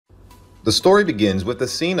The story begins with the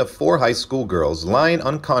scene of four high school girls lying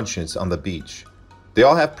unconscious on the beach. They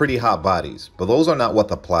all have pretty hot bodies, but those are not what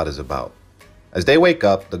the plot is about. As they wake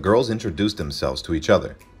up, the girls introduce themselves to each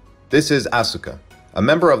other. This is Asuka, a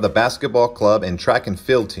member of the basketball club and track and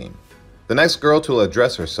field team. The next girl to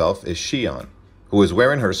address herself is Shion, who is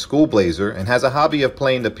wearing her school blazer and has a hobby of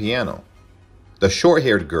playing the piano. The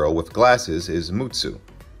short-haired girl with glasses is Mutsu.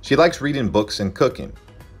 She likes reading books and cooking.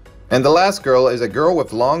 And the last girl is a girl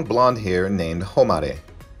with long blonde hair named Homare.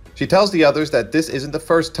 She tells the others that this isn't the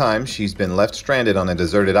first time she's been left stranded on a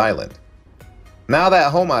deserted island. Now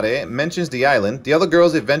that Homare mentions the island, the other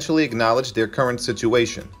girls eventually acknowledge their current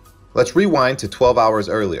situation. Let's rewind to 12 hours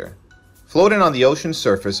earlier. Floating on the ocean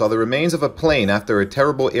surface are the remains of a plane after a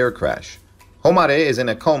terrible air crash. Homare is in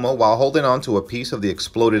a coma while holding on to a piece of the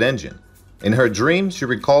exploded engine. In her dream, she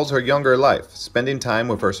recalls her younger life, spending time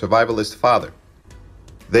with her survivalist father.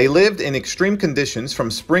 They lived in extreme conditions from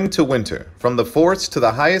spring to winter, from the forests to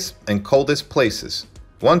the highest and coldest places.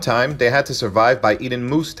 One time, they had to survive by eating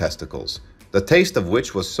moose testicles, the taste of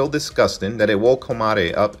which was so disgusting that it woke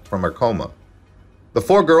Homare up from her coma. The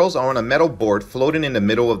four girls are on a metal board floating in the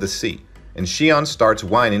middle of the sea, and Shion starts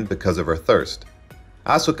whining because of her thirst.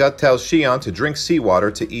 Asuka tells Shion to drink seawater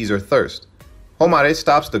to ease her thirst. Homare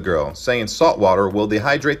stops the girl, saying salt water will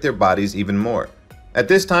dehydrate their bodies even more. At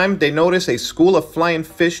this time, they notice a school of flying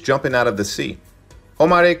fish jumping out of the sea.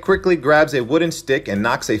 Homare quickly grabs a wooden stick and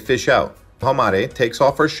knocks a fish out. Homare takes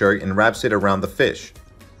off her shirt and wraps it around the fish.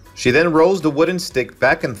 She then rolls the wooden stick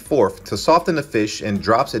back and forth to soften the fish and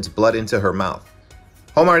drops its blood into her mouth.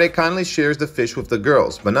 Homare kindly shares the fish with the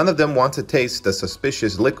girls, but none of them want to taste the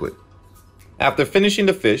suspicious liquid. After finishing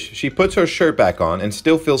the fish, she puts her shirt back on and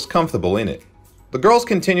still feels comfortable in it. The girls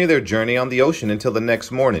continue their journey on the ocean until the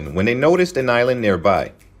next morning when they noticed an island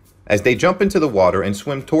nearby. As they jump into the water and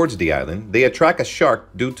swim towards the island, they attract a shark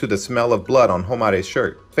due to the smell of blood on Homare's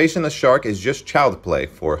shirt. Facing the shark is just child play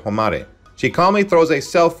for Homare. She calmly throws a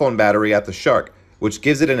cell phone battery at the shark, which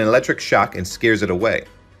gives it an electric shock and scares it away.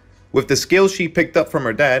 With the skills she picked up from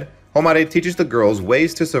her dad, Homare teaches the girls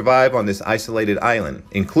ways to survive on this isolated island,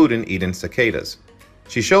 including eating cicadas.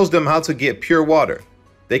 She shows them how to get pure water.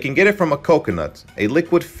 They can get it from a coconut, a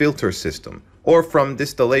liquid filter system, or from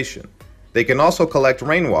distillation. They can also collect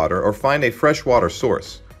rainwater or find a freshwater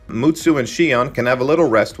source. Mutsu and Shion can have a little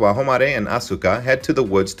rest while Homare and Asuka head to the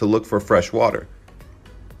woods to look for fresh water.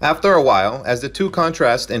 After a while, as the two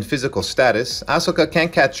contrast in physical status, Asuka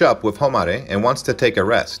can't catch up with Homare and wants to take a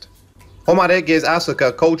rest. Homare gives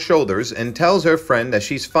Asuka cold shoulders and tells her friend that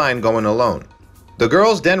she's fine going alone. The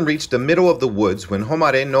girls then reach the middle of the woods when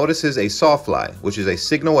Homare notices a sawfly, which is a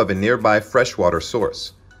signal of a nearby freshwater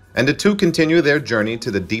source, and the two continue their journey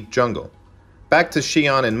to the deep jungle. Back to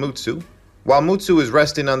Shion and Mutsu. While Mutsu is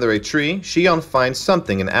resting under a tree, Shion finds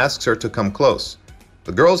something and asks her to come close.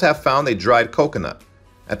 The girls have found a dried coconut.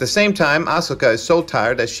 At the same time, Asuka is so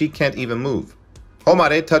tired that she can't even move.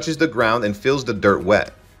 Homare touches the ground and feels the dirt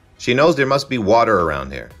wet. She knows there must be water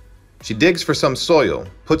around here. She digs for some soil,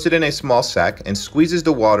 puts it in a small sack, and squeezes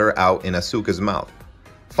the water out in Asuka's mouth.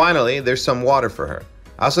 Finally, there's some water for her.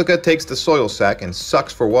 Asuka takes the soil sack and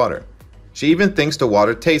sucks for water. She even thinks the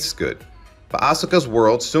water tastes good. But Asuka's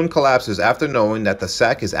world soon collapses after knowing that the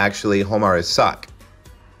sack is actually Homare's sock.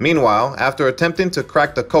 Meanwhile, after attempting to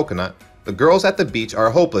crack the coconut, the girls at the beach are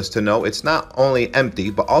hopeless to know it's not only empty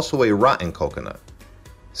but also a rotten coconut.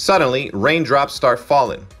 Suddenly, raindrops start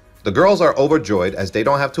falling. The girls are overjoyed as they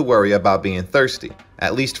don't have to worry about being thirsty,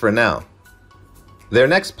 at least for now. Their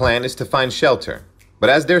next plan is to find shelter,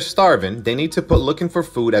 but as they're starving, they need to put looking for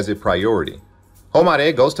food as a priority.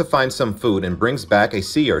 Homare goes to find some food and brings back a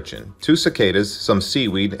sea urchin, 2 cicadas, some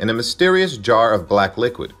seaweed, and a mysterious jar of black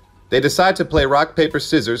liquid. They decide to play rock, paper,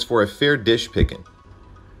 scissors for a fair dish picking.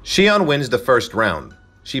 Shion wins the first round.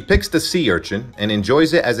 She picks the sea urchin and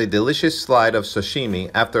enjoys it as a delicious slide of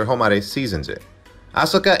sashimi after Homare seasons it.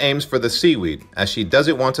 Asuka aims for the seaweed, as she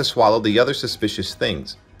doesn't want to swallow the other suspicious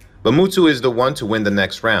things. But Mutsu is the one to win the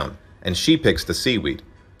next round, and she picks the seaweed.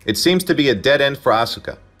 It seems to be a dead end for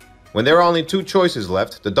Asuka. When there are only 2 choices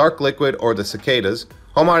left, the dark liquid or the cicadas,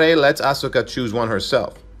 Homare lets Asuka choose one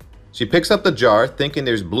herself. She picks up the jar thinking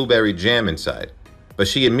there's blueberry jam inside, but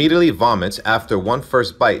she immediately vomits after one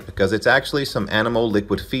first bite because it's actually some animal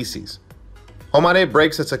liquid feces. Homare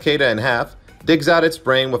breaks a cicada in half, digs out its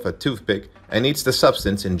brain with a toothpick, and eats the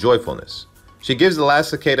substance in joyfulness. She gives the last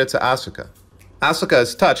cicada to Asuka. Asuka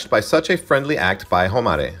is touched by such a friendly act by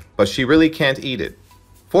Homare, but she really can't eat it.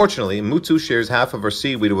 Fortunately, Mutsu shares half of her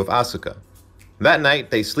seaweed with Asuka. That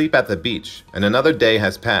night, they sleep at the beach, and another day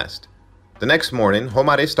has passed. The next morning,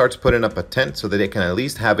 Homare starts putting up a tent so that they can at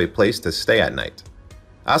least have a place to stay at night.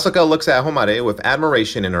 Asuka looks at Homare with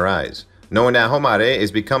admiration in her eyes, knowing that Homare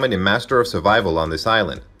is becoming a master of survival on this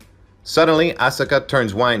island. Suddenly, Asuka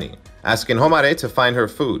turns whiny, asking Homare to find her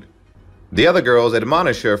food. The other girls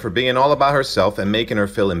admonish her for being all about herself and making her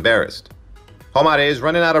feel embarrassed. Homare is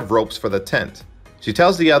running out of ropes for the tent. She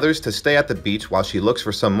tells the others to stay at the beach while she looks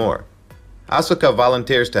for some more. Asuka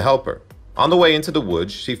volunteers to help her. On the way into the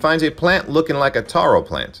woods, she finds a plant looking like a taro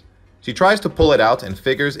plant. She tries to pull it out and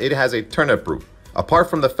figures it has a turnip root, apart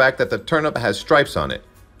from the fact that the turnip has stripes on it.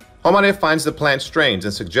 Homare finds the plant strange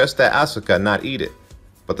and suggests that Asuka not eat it.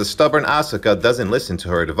 But the stubborn Asuka doesn't listen to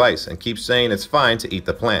her advice and keeps saying it's fine to eat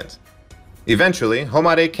the plant. Eventually,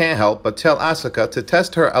 Homare can't help but tell Asuka to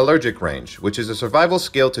test her allergic range, which is a survival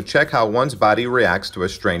skill to check how one's body reacts to a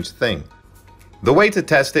strange thing. The way to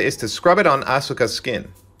test it is to scrub it on Asuka's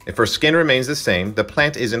skin. If her skin remains the same, the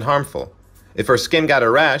plant isn't harmful. If her skin got a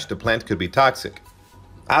rash, the plant could be toxic.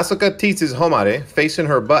 Asuka teases Homare, facing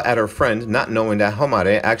her butt at her friend, not knowing that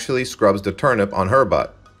Homare actually scrubs the turnip on her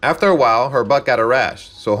butt. After a while, her butt got a rash,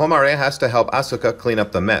 so Homare has to help Asuka clean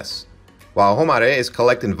up the mess. While Homare is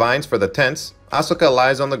collecting vines for the tents, Asuka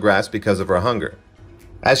lies on the grass because of her hunger.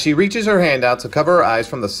 As she reaches her hand out to cover her eyes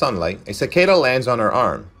from the sunlight, a cicada lands on her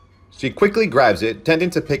arm. She quickly grabs it, tending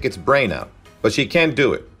to pick its brain out, but she can't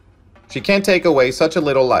do it. She can't take away such a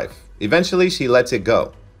little life. Eventually, she lets it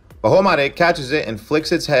go. But Homare catches it and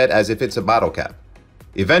flicks its head as if it's a bottle cap.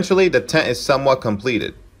 Eventually, the tent is somewhat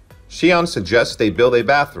completed. Shion suggests they build a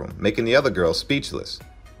bathroom, making the other girls speechless.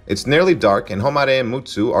 It's nearly dark and Homare and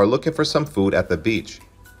Mutsu are looking for some food at the beach.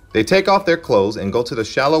 They take off their clothes and go to the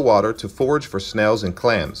shallow water to forage for snails and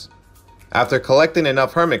clams. After collecting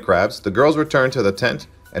enough hermit crabs, the girls return to the tent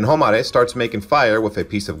and Homare starts making fire with a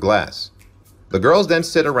piece of glass. The girls then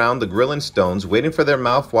sit around the grilling stones waiting for their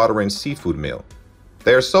mouth-watering seafood meal.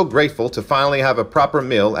 They are so grateful to finally have a proper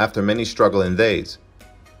meal after many struggling days.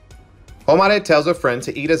 Homare tells her friend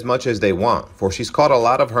to eat as much as they want, for she's caught a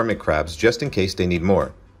lot of hermit crabs just in case they need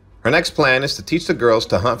more. Her next plan is to teach the girls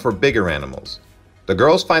to hunt for bigger animals. The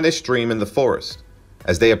girls find a stream in the forest.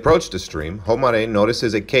 As they approach the stream, Homare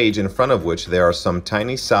notices a cage in front of which there are some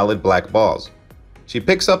tiny solid black balls. She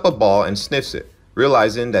picks up a ball and sniffs it,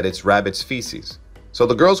 realizing that it's rabbit's feces. So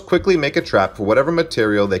the girls quickly make a trap for whatever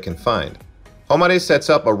material they can find. Homare sets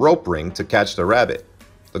up a rope ring to catch the rabbit.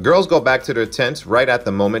 The girls go back to their tents right at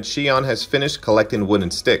the moment Shion has finished collecting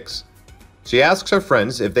wooden sticks. She asks her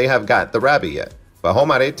friends if they have got the rabbit yet, but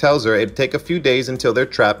Homare tells her it'd take a few days until their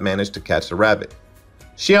trap managed to catch the rabbit.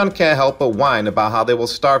 Shion can't help but whine about how they will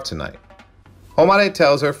starve tonight. Homare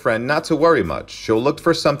tells her friend not to worry much, she'll look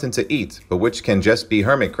for something to eat, but which can just be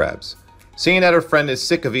hermit crabs. Seeing that her friend is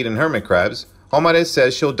sick of eating hermit crabs, Homare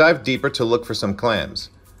says she'll dive deeper to look for some clams.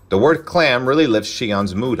 The word clam really lifts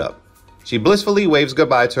Shion's mood up. She blissfully waves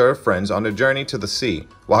goodbye to her friends on their journey to the sea,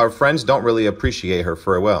 while her friends don't really appreciate her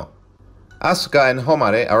farewell. Asuka and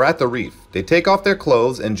Homare are at the reef. They take off their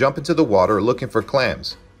clothes and jump into the water looking for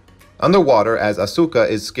clams. Underwater, as Asuka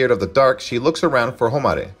is scared of the dark, she looks around for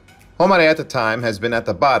Homare. Homare at the time has been at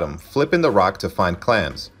the bottom, flipping the rock to find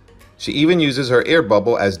clams. She even uses her air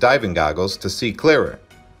bubble as diving goggles to see clearer.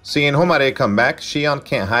 Seeing Homare come back, Shion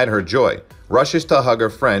can't hide her joy, rushes to hug her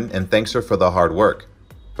friend and thanks her for the hard work.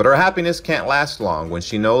 But her happiness can't last long when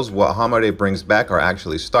she knows what Homare brings back are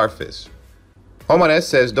actually starfish. Homare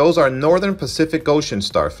says those are Northern Pacific Ocean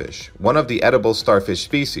starfish, one of the edible starfish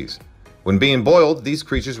species. When being boiled, these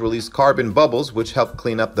creatures release carbon bubbles which help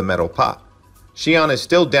clean up the metal pot. Shion is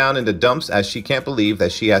still down in the dumps as she can't believe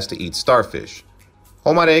that she has to eat starfish.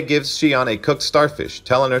 Homare gives Shion a cooked starfish,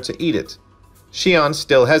 telling her to eat it. Shion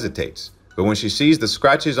still hesitates, but when she sees the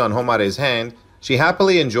scratches on Homare's hand, she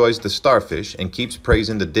happily enjoys the starfish and keeps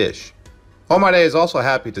praising the dish. Homare is also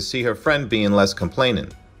happy to see her friend being less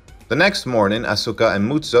complaining. The next morning, Asuka and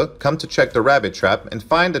Mutsu come to check the rabbit trap and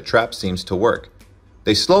find the trap seems to work.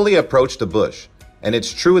 They slowly approach the bush, and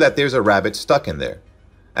it's true that there's a rabbit stuck in there.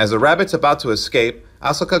 As the rabbit's about to escape,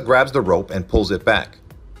 Asuka grabs the rope and pulls it back.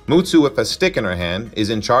 Mutsu, with a stick in her hand, is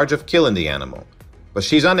in charge of killing the animal, but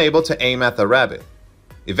she's unable to aim at the rabbit.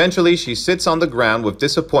 Eventually, she sits on the ground with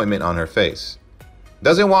disappointment on her face.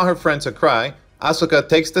 Doesn't want her friend to cry, Asuka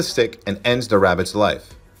takes the stick and ends the rabbit's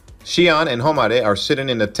life. Shion and Homare are sitting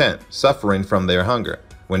in the tent, suffering from their hunger,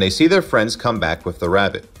 when they see their friends come back with the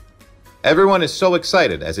rabbit. Everyone is so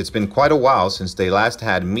excited as it's been quite a while since they last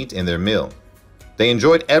had meat in their meal. They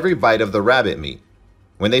enjoyed every bite of the rabbit meat.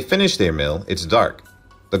 When they finish their meal, it's dark.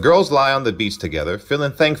 The girls lie on the beach together,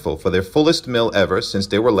 feeling thankful for their fullest meal ever since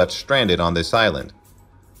they were left stranded on this island.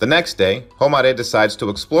 The next day, Homare decides to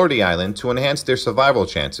explore the island to enhance their survival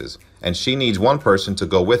chances, and she needs one person to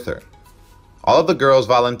go with her. All of the girls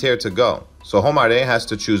volunteer to go, so Homare has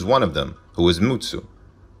to choose one of them, who is Mutsu.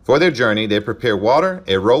 For their journey, they prepare water,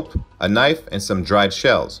 a rope, a knife, and some dried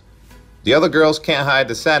shells. The other girls can't hide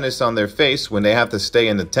the sadness on their face when they have to stay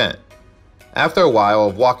in the tent. After a while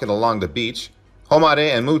of walking along the beach,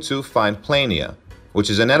 Homare and Mutsu find plania, which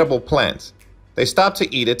is an edible plant. They stop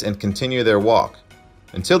to eat it and continue their walk.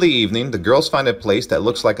 Until the evening, the girls find a place that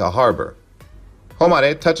looks like a harbor.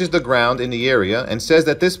 Homare touches the ground in the area and says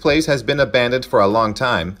that this place has been abandoned for a long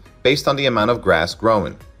time based on the amount of grass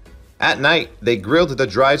growing. At night, they grilled the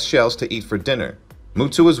dried shells to eat for dinner.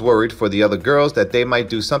 Mutsu is worried for the other girls that they might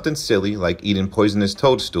do something silly like eating poisonous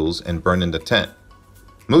toadstools and burning the tent.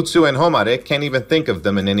 Mutsu and Homare can't even think of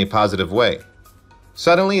them in any positive way.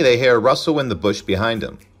 Suddenly, they hear a rustle in the bush behind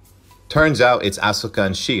them. Turns out it's Asuka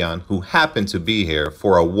and Shion who happen to be here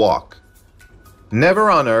for a walk. Never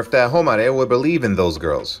on earth that Homare would believe in those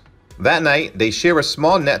girls. That night, they share a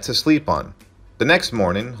small net to sleep on. The next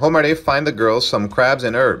morning, Homare finds the girls some crabs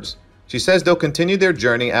and herbs. She says they'll continue their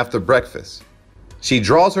journey after breakfast. She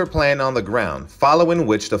draws her plan on the ground, following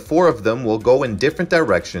which the four of them will go in different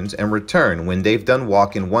directions and return when they've done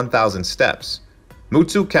walking 1,000 steps.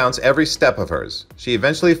 Mutsu counts every step of hers. She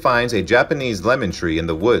eventually finds a Japanese lemon tree in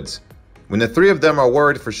the woods. When the three of them are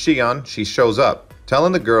worried for Shion, she shows up,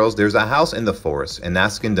 telling the girls there's a house in the forest and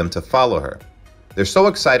asking them to follow her. They're so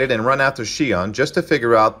excited and run after Shion just to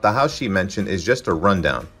figure out the house she mentioned is just a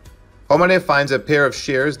rundown. Homare finds a pair of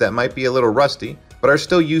shears that might be a little rusty, but are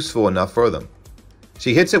still useful enough for them.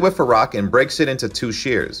 She hits it with a rock and breaks it into 2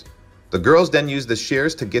 shears. The girls then use the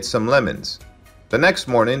shears to get some lemons. The next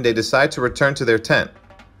morning, they decide to return to their tent.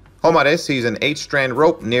 Homare sees an 8-strand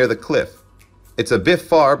rope near the cliff. It's a bit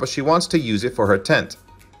far, but she wants to use it for her tent.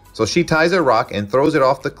 So she ties a rock and throws it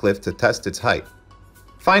off the cliff to test its height.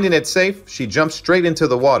 Finding it safe, she jumps straight into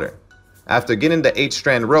the water. After getting the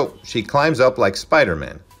 8-strand rope, she climbs up like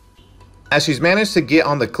Spider-Man. As she's managed to get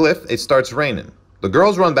on the cliff, it starts raining. The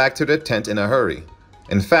girls run back to their tent in a hurry.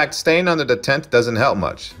 In fact, staying under the tent doesn't help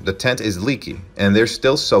much. The tent is leaky, and they're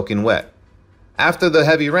still soaking wet. After the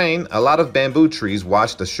heavy rain, a lot of bamboo trees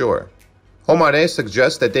washed ashore. Homare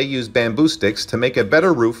suggests that they use bamboo sticks to make a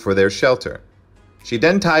better roof for their shelter. She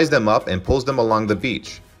then ties them up and pulls them along the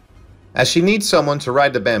beach. As she needs someone to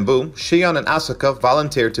ride the bamboo, Shion and Asuka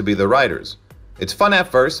volunteer to be the riders. It's fun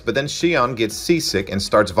at first, but then Shion gets seasick and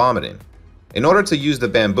starts vomiting. In order to use the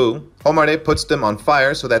bamboo, Homare puts them on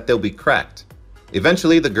fire so that they'll be cracked.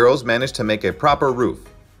 Eventually, the girls manage to make a proper roof.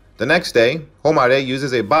 The next day, Homare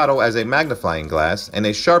uses a bottle as a magnifying glass and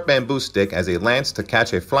a sharp bamboo stick as a lance to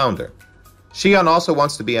catch a flounder. Shion also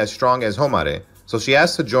wants to be as strong as Homare, so she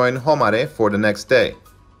asks to join Homare for the next day.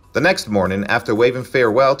 The next morning, after waving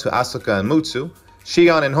farewell to Asuka and Mutsu,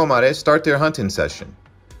 Shion and Homare start their hunting session.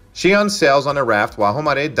 Shion sails on a raft while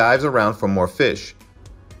Homare dives around for more fish.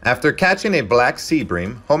 After catching a black sea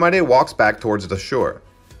bream, Homare walks back towards the shore.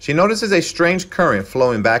 She notices a strange current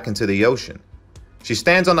flowing back into the ocean. She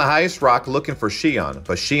stands on the highest rock looking for Shion,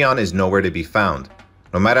 but Shion is nowhere to be found.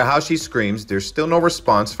 No matter how she screams, there's still no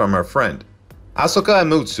response from her friend. Asuka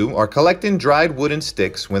and Mutsu are collecting dried wooden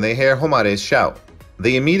sticks when they hear Homare shout.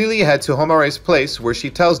 They immediately head to Homare's place where she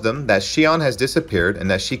tells them that Shion has disappeared and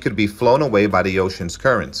that she could be flown away by the ocean's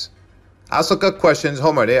currents. Asuka questions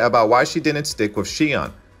Homare about why she didn't stick with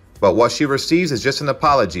Shion, but what she receives is just an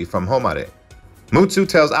apology from Homare. Mutsu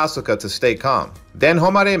tells Asuka to stay calm. Then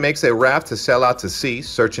Homare makes a raft to sail out to sea,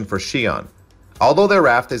 searching for Shion. Although their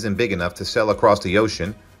raft isn't big enough to sail across the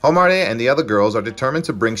ocean, Homare and the other girls are determined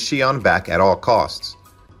to bring Shion back at all costs.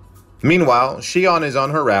 Meanwhile, Shion is on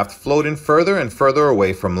her raft floating further and further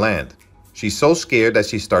away from land. She's so scared that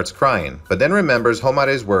she starts crying, but then remembers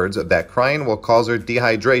Homare's words that crying will cause her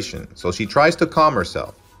dehydration, so she tries to calm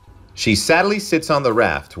herself. She sadly sits on the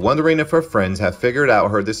raft, wondering if her friends have figured out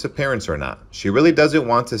her disappearance or not. She really doesn't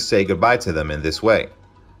want to say goodbye to them in this way.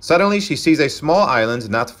 Suddenly, she sees a small island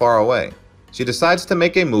not far away. She decides to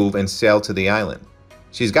make a move and sail to the island.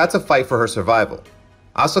 She's got to fight for her survival.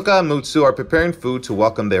 Asuka and Mutsu are preparing food to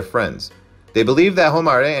welcome their friends. They believe that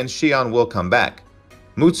Homare and Shion will come back.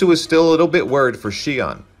 Mutsu is still a little bit worried for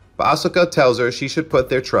Shion, but Asuka tells her she should put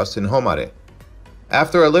their trust in Homare.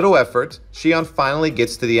 After a little effort, Shion finally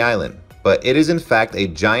gets to the island, but it is in fact a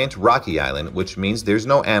giant rocky island, which means there's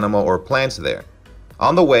no animal or plants there.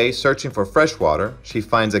 On the way, searching for fresh water, she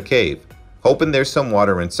finds a cave, hoping there's some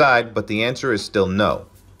water inside, but the answer is still no.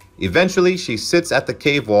 Eventually, she sits at the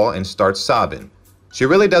cave wall and starts sobbing. She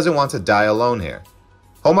really doesn't want to die alone here.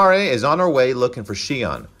 Homare is on her way looking for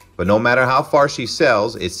Shion, but no matter how far she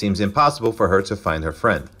sails, it seems impossible for her to find her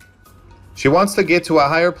friend. She wants to get to a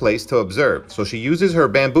higher place to observe, so she uses her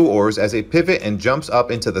bamboo oars as a pivot and jumps up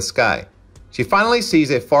into the sky. She finally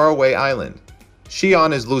sees a faraway island.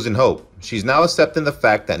 Shion is losing hope. She's now accepting the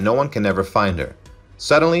fact that no one can ever find her.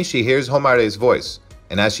 Suddenly, she hears Homare's voice,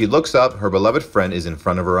 and as she looks up, her beloved friend is in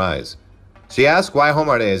front of her eyes. She asks why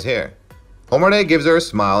Homare is here. Homare gives her a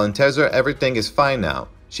smile and tells her everything is fine now.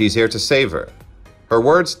 She's here to save her. Her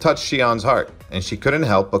words touch Shion's heart, and she couldn't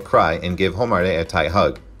help but cry and give Homare a tight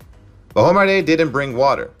hug. But Homare didn't bring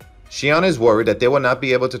water. Shion is worried that they will not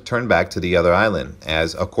be able to turn back to the other island,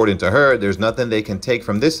 as, according to her, there's nothing they can take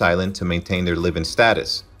from this island to maintain their living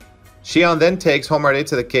status. Shion then takes Homare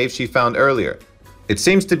to the cave she found earlier. It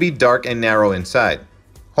seems to be dark and narrow inside.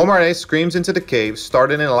 Homare screams into the cave,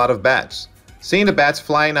 startling a lot of bats. Seeing the bats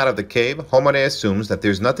flying out of the cave, Homare assumes that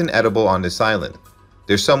there's nothing edible on this island.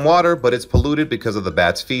 There's some water, but it's polluted because of the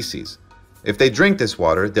bats' feces. If they drink this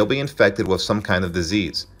water, they'll be infected with some kind of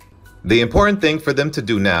disease. The important thing for them to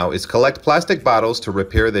do now is collect plastic bottles to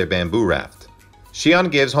repair their bamboo raft.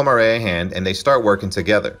 Shion gives Homare a hand and they start working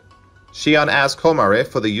together. Shion asks Homare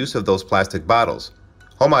for the use of those plastic bottles.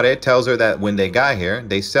 Homare tells her that when they got here,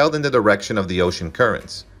 they sailed in the direction of the ocean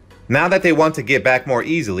currents. Now that they want to get back more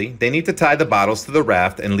easily, they need to tie the bottles to the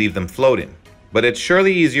raft and leave them floating. But it's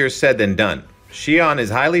surely easier said than done. Shion is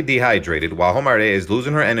highly dehydrated while Homare is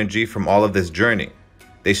losing her energy from all of this journey.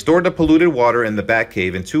 They stored the polluted water in the bat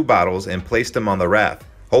cave in 2 bottles and placed them on the raft,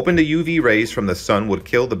 hoping the UV rays from the sun would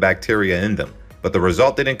kill the bacteria in them, but the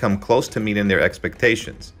result didn't come close to meeting their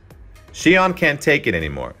expectations. Shion can't take it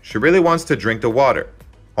anymore. She really wants to drink the water.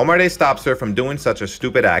 Homare stops her from doing such a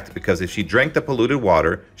stupid act because if she drank the polluted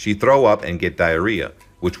water, she'd throw up and get diarrhea,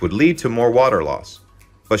 which would lead to more water loss.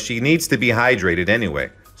 But she needs to be hydrated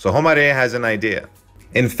anyway, so Homare has an idea.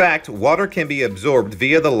 In fact, water can be absorbed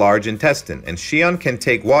via the large intestine, and Shion can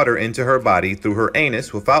take water into her body through her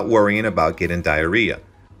anus without worrying about getting diarrhea.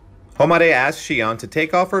 Homare asks Shion to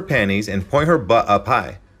take off her panties and point her butt up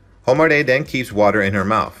high. Homare then keeps water in her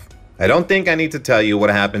mouth. I don't think I need to tell you what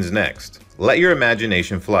happens next. Let your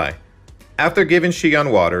imagination fly. After giving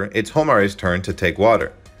Shion water, it's Homare's turn to take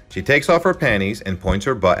water. She takes off her panties and points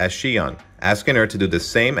her butt at Shion, asking her to do the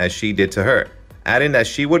same as she did to her, adding that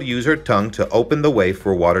she would use her tongue to open the way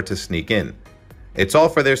for water to sneak in. It's all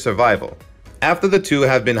for their survival. After the two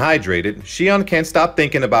have been hydrated, Shion can't stop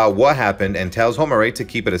thinking about what happened and tells Homare to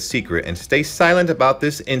keep it a secret and stay silent about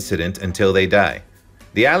this incident until they die.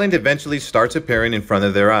 The island eventually starts appearing in front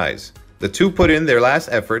of their eyes. The two put in their last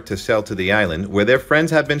effort to sail to the island where their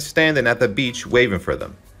friends have been standing at the beach waving for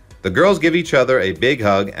them. The girls give each other a big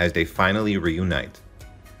hug as they finally reunite.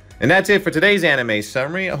 And that's it for today's anime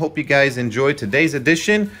summary. I hope you guys enjoyed today's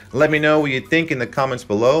edition. Let me know what you think in the comments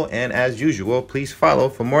below, and as usual, please follow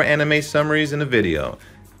for more anime summaries in the video.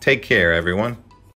 Take care, everyone.